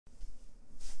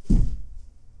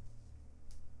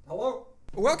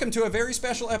Welcome to a very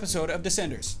special episode of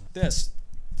Descenders. This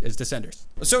is Descenders.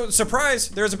 So, surprise,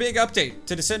 there's a big update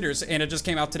to Descenders, and it just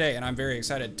came out today, and I'm very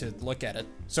excited to look at it.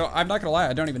 So, I'm not gonna lie,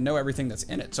 I don't even know everything that's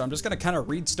in it, so I'm just gonna kind of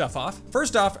read stuff off.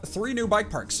 First off, 3 new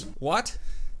bike parks. What?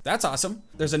 That's awesome.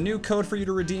 There's a new code for you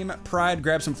to redeem Pride,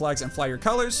 grab some flags, and fly your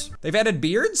colors. They've added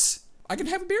beards? I can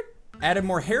have a beard? Added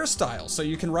more hairstyles, so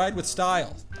you can ride with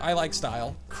style. I like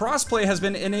style. Crossplay has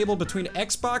been enabled between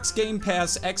Xbox Game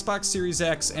Pass, Xbox Series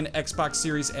X, and Xbox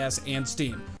Series S and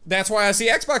Steam. That's why I see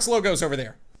Xbox logos over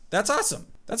there. That's awesome.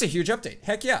 That's a huge update.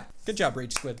 Heck yeah. Good job,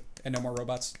 Rage Squid. And no more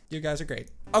robots. You guys are great.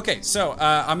 Okay, so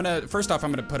first off,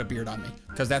 I'm gonna put a beard on me,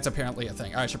 because that's apparently a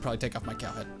thing. I should probably take off my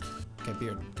cow head. Okay,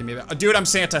 beard. Give me that. Dude, I'm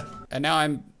Santa. And now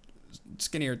I'm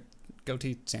skinnier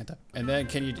goatee Santa. And then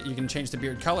you can change the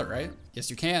beard color, right? Yes,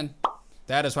 you can.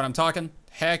 That is what I'm talking.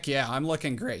 Heck yeah, I'm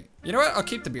looking great. You know what? I'll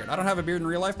keep the beard. I don't have a beard in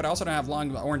real life, but I also don't have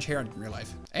long orange hair in real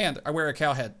life. And I wear a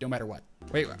cow head no matter what.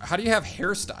 Wait, how do you have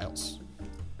hairstyles?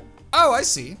 Oh, I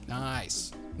see.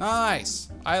 Nice. Nice.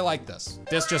 I like this.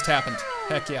 This just happened.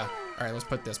 Heck yeah. All right, let's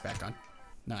put this back on.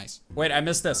 Nice. Wait, I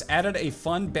missed this. Added a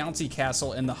fun bouncy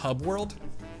castle in the hub world.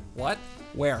 What?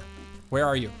 Where? Where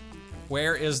are you?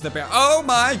 Where is the oh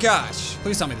my gosh.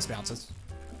 Please tell me this bounces.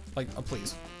 Like, oh,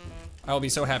 please. I will be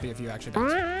so happy if you actually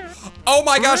bounce. Oh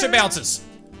my gosh, it bounces.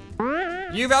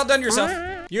 You've outdone yourself.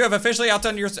 You have officially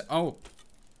outdone yourself. Oh.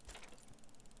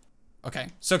 Okay,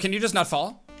 so can you just not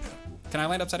fall? Can I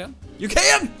land upside down? You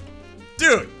can!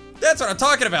 Dude, that's what I'm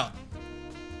talking about.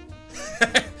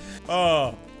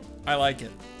 Oh, I like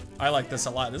it. I like this a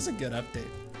lot. This is a good update.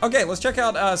 Okay, let's check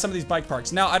out some of these bike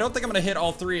parks. Now, I don't think I'm gonna hit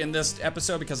all 3 in this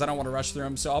episode because I don't want to rush through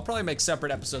them, so I'll probably make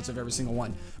separate episodes of every single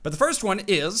one. But the first one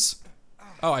is,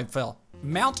 oh, I fell.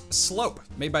 Mount Slope,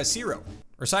 made by Ciro,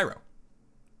 or Cyro.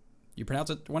 You pronounce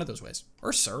it one of those ways.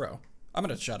 Or Suro. I'm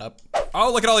gonna shut up.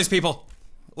 Oh, look at all these people.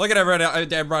 Look at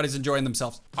everybody's enjoying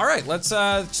themselves. All right, let's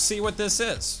see what this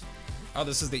is. Oh,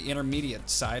 this is the intermediate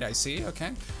side, I see,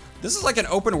 okay. This is like an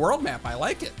open world map, I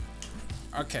like it.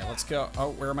 Okay, let's go.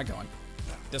 Oh, where am I going?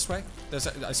 This way?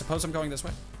 I suppose I'm going this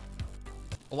way.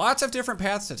 Lots of different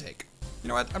paths to take. You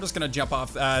know what, I'm just gonna jump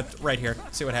off right here,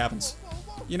 see what happens.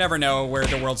 You never know where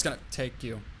the world's gonna take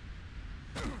you.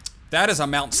 That is a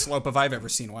mountain slope if I've ever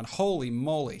seen one. Holy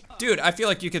moly. Dude, I feel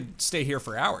like you could stay here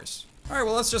for hours. All right,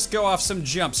 well, let's just go off some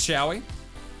jumps, shall we?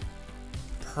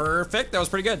 Perfect, that was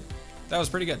pretty good. That was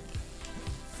pretty good.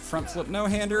 Front flip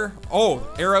no-hander. Oh,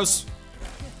 arrows.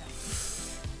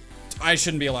 I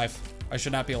shouldn't be alive. I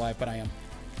should not be alive, but I am.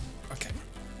 Okay.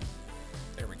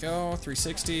 There we go,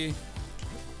 360.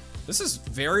 This is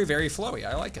very, very flowy,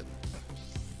 I like it.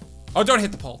 Oh, don't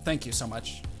hit the pole. Thank you so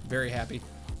much. Very happy.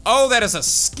 Oh, that is a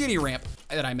skinny ramp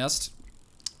that I missed.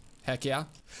 Heck yeah.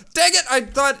 Dang it! I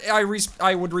thought I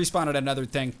would respawn at another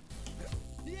thing.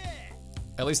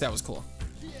 At least that was cool.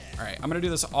 All right, I'm gonna do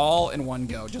this all in one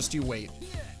go. Just you wait.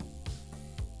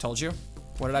 Told you.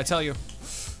 What did I tell you?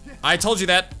 I told you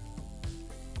that.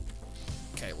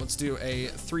 Okay, let's do a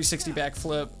 360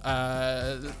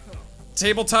 backflip.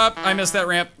 Tabletop. I missed that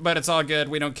ramp, but it's all good.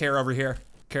 We don't care over here.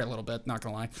 Care a little bit, not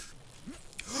gonna lie.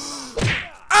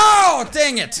 Oh,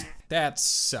 dang it! That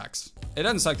sucks. It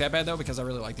doesn't suck that bad though because I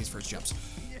really like these first jumps.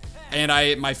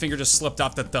 And my finger just slipped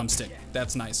off the thumbstick.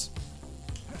 That's nice.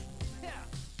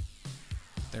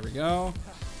 There we go.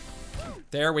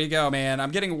 There we go, man.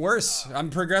 I'm getting worse. I'm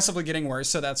progressively getting worse,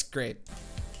 so that's great.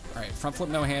 All right, front flip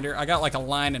no-hander. I got like a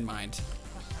line in mind.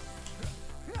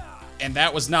 And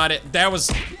that was not it. That was...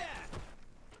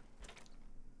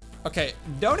 Okay,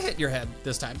 don't hit your head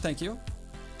this time, thank you.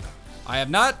 I have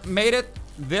not made it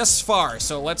this far,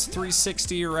 so let's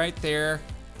 360 right there.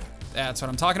 That's what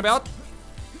I'm talking about.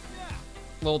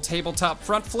 Little tabletop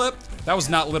front flip. That was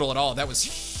not little at all, that was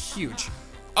huge.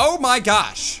 Oh my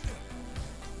gosh.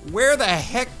 Where the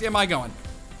heck am I going?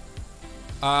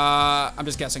 I'm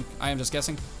just guessing, I am just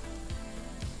guessing.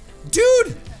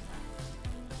 Dude!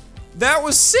 That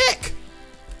was sick!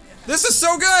 This is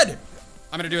so good!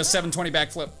 I'm gonna do a 720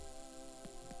 backflip.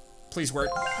 Please work.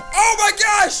 Oh my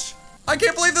gosh! I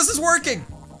can't believe this is working.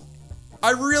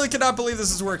 I really cannot believe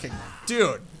this is working.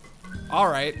 Dude, all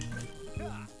right.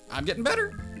 I'm getting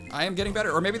better. I am getting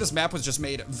better. Or maybe this map was just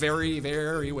made very,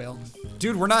 very well.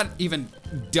 Dude, we're not even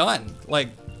done. Like,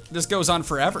 this goes on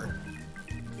forever.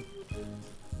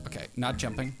 Okay, not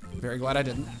jumping. Very glad I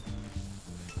didn't.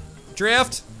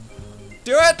 Drift.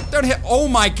 Do it, don't hit. Oh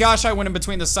my gosh, I went in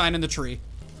between the sign and the tree.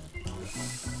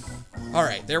 All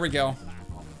right, there we go.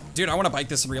 Dude, I want to bike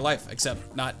this in real life,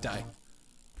 except not die.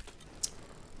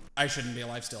 I shouldn't be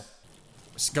alive still.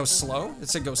 Go slow? It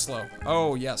said go slow.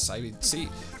 Oh, yes, I see.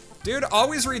 Dude,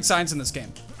 always read signs in this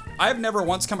game. I've never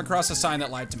once come across a sign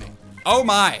that lied to me. Oh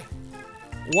my.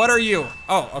 What are you?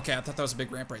 Oh, okay, I thought that was a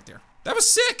big ramp right there. That was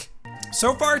sick.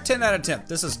 So far, 10 out of 10.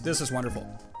 This is wonderful.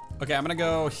 Okay, I'm gonna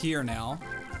go here now.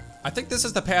 I think this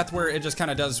is the path where it just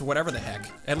kind of does whatever the heck.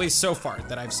 At least so far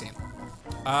that I've seen.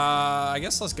 I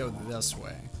guess let's go this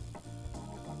way.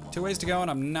 2 ways to go, and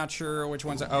I'm not sure which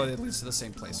one's. Oh, it leads to the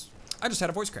same place. I just had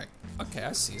a voice crack. Okay,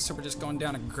 I see. So we're just going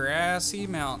down a grassy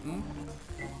mountain.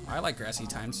 I like grassy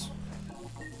times.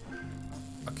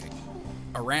 Okay.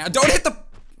 Around. Don't hit the.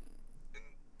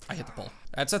 I hit the pole.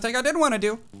 That's the thing I didn't want to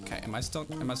do. Okay, am I still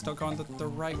going the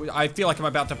right way? I feel like I'm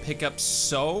about to pick up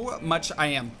so much. I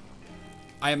am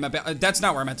about. That's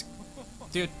not where I meant to.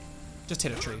 Dude, just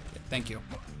hit a tree. Thank you.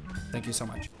 Thank you so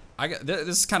much. This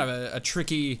is kind of a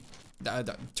tricky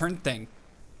turn thing.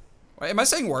 Wait, am I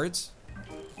saying words?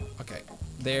 Okay,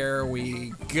 there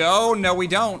we go. No, we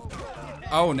don't.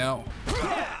 Oh no.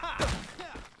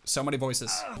 So many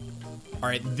voices. All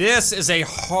right, this is a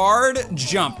hard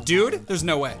jump, dude. There's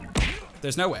no way.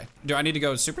 There's no way. Do I need to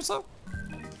go super slow?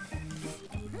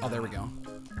 Oh, there we go.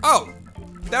 Oh,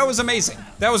 that was amazing.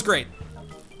 That was great.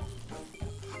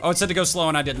 Oh, it said to go slow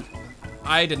and I didn't.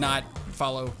 I did not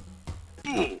follow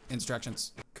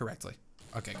instructions correctly.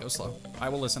 Okay, go slow. I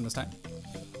will listen this time.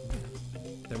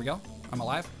 There we go. I'm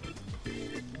alive.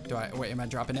 Wait, am I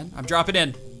dropping in? I'm dropping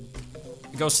in.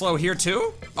 Go slow here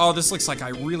too? Oh, this looks like I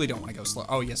really don't want to go slow.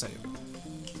 Oh, yes I do.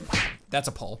 That's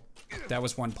a pole. That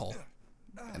was one pole.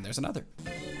 And there's another.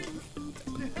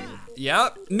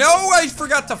 Yep. No, I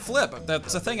forgot to flip.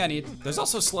 That's a thing I need. There's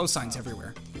also slow signs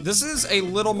everywhere. This is a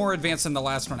little more advanced than the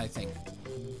last one, I think.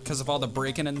 Because of all the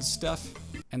breaking and stuff.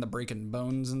 And the breaking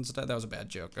bones and stuff. That was a bad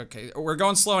joke. Okay, we're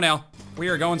going slow now. We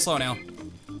are going slow now.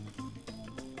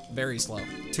 Very slow.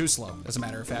 Too slow, as a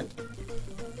matter of fact.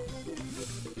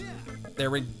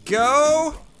 There we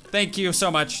go. Thank you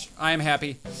so much. I am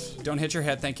happy. Don't hit your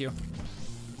head, thank you.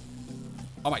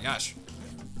 Oh my gosh.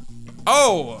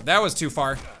 Oh, that was too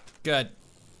far. Good.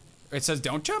 It says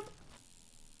don't jump?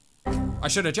 I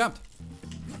should have jumped.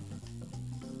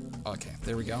 Okay,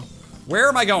 there we go. Where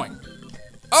am I going?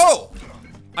 Oh,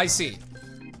 I see.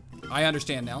 I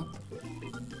understand now.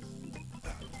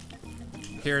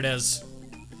 Here it is.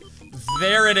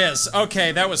 There it is.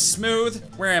 Okay, that was smooth.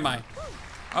 Where am I?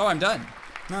 Oh, I'm done.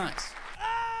 Nice.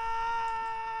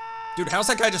 Dude, how's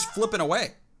that guy just flipping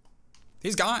away?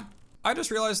 He's gone. I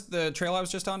just realized the trail I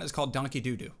was just on is called Donkey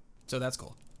Doo Doo. So that's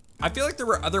cool. I feel like there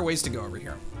were other ways to go over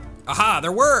here. Aha,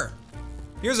 there were.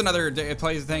 Here's another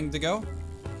place thing to go.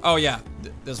 Oh yeah,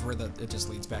 this is where it just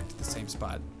leads back to the same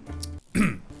spot.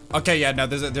 Okay, yeah, no,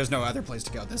 there's no other place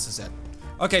to go. This is it.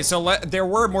 Okay, so there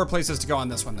were more places to go on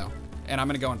this one though. And I'm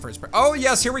gonna go in first. Oh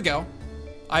yes, here we go.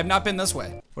 I've not been this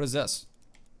way. What is this?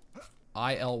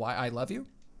 I-L-Y, I love you?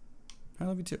 I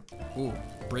love you too. Ooh,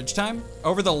 bridge time?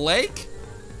 Over the lake?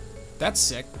 That's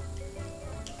sick.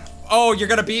 Oh, you're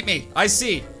gonna beat me. I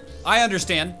see. I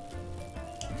understand.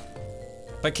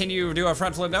 But can you do a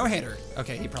front flip no-hander?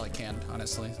 Okay, he probably can,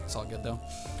 honestly. It's all good though.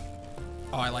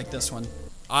 Oh, I like this one.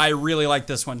 I really like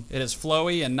this one. It is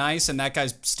flowy and nice, and that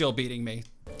guy's still beating me.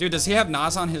 Dude, does he have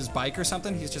Nas on his bike or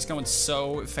something? He's just going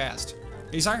so fast.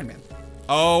 He's Iron Man.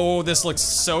 Oh, this looks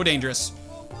so dangerous.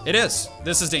 It is.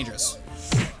 This is dangerous.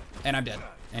 And I'm dead.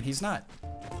 And he's not.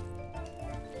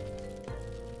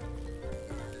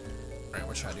 All right,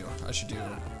 what should I do? I should do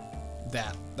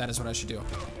that. That is what I should do.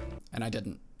 And I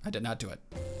didn't. I did not do it.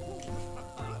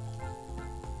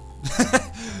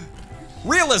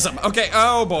 Realism. Okay.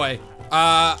 Oh boy.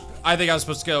 I think I was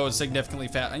supposed to go significantly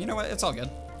fast. You know what? It's all good.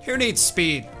 Who needs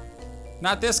speed?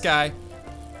 Not this guy.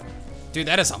 Dude,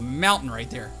 that is a mountain right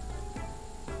there.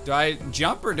 Do I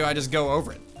jump or do I just go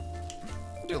over it?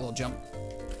 I'll do a little jump.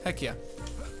 Heck yeah.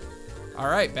 All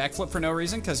right, backflip for no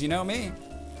reason, because you know me.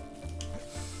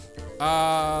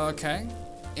 Okay.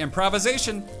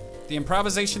 Improvisation. The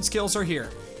improvisation skills are here.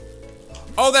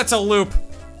 Oh, that's a loop.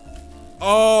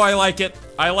 Oh, I like it.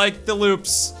 I like the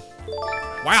loops.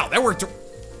 Wow, that worked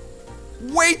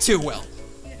way too well.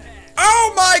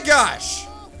 Oh my gosh.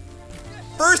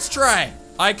 First try.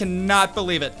 I cannot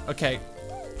believe it. Okay,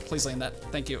 please land that.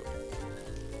 Thank you.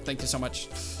 Thank you so much.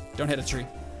 Don't hit a tree.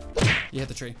 You hit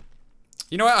the tree.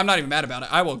 You know what? I'm not even mad about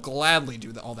it. I will gladly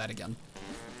do all that again.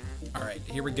 All right,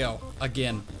 here we go.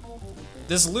 Again.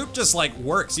 This loop just like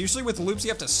works. Usually with loops you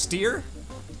have to steer.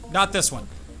 Not this one.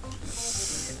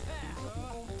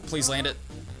 Please land it.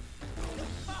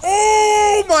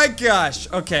 Oh my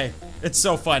gosh. Okay, it's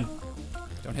so fun.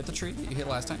 Don't hit the tree that you hit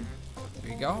last time.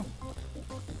 There you go.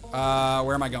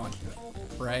 Where am I going?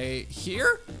 Right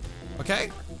here?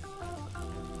 Okay.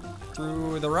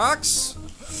 Through the rocks.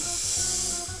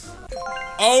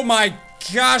 Oh my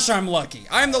gosh, I'm lucky.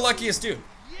 I'm the luckiest dude.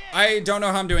 I don't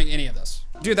know how I'm doing any of this.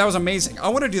 Dude, that was amazing. I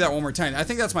want to do that one more time. I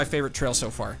think that's my favorite trail so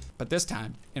far, but this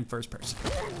time in first person.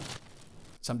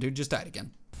 Some dude just died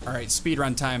again. All right, speed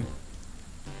run time.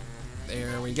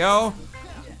 There we go.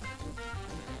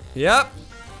 Yep.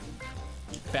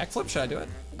 Backflip, should I do it?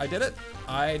 I did it.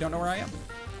 I don't know where I am.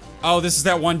 Oh, this is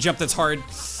that one jump that's hard.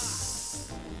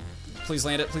 Please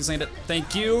land it, please land it.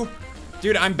 Thank you.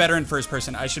 Dude, I'm better in first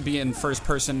person. I should be in first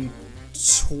person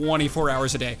 24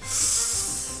 hours a day.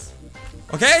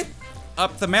 Okay,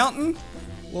 up the mountain.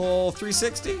 Little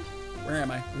 360. Where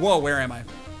am I? Whoa, where am I?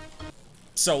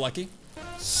 So lucky.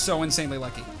 So insanely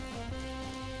lucky.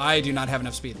 I do not have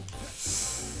enough speed.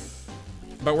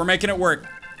 But we're making it work.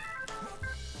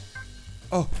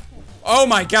 Oh, oh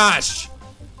my gosh.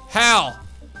 How?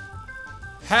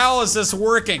 How is this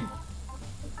working?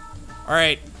 All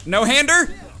right, no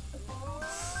hander.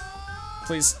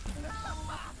 Please.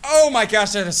 Oh my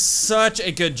gosh, that is such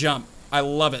a good jump. I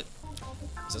love it.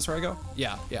 Is this where I go?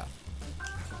 Yeah, yeah.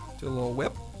 Do a little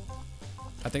whip.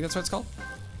 I think that's what it's called.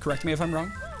 Correct me if I'm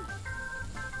wrong.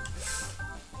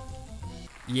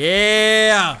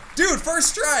 Yeah. Dude,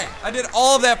 first try. I did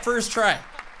all of that first try.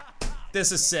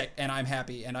 This is sick, and I'm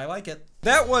happy, and I like it.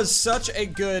 That was such a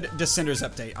good Descenders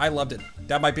update. I loved it.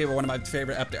 That might be one of my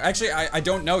favorite updates. Actually, I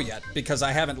don't know yet because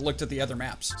I haven't looked at the other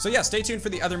maps. So yeah, stay tuned for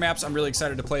the other maps. I'm really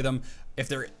excited to play them. If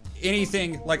they're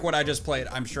anything like what I just played,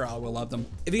 I'm sure I will love them.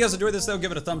 If you guys enjoyed this though,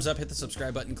 give it a thumbs up, hit the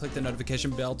subscribe button, click the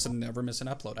notification bell to never miss an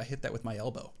upload. I hit that with my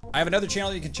elbow. I have another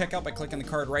channel you can check out by clicking the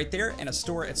card right there, and a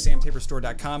store at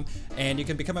samtaborstore.com, and you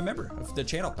can become a member of the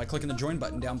channel by clicking the join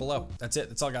button down below. That's it.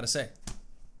 That's all I gotta say.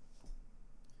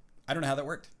 I don't know how that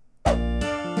worked.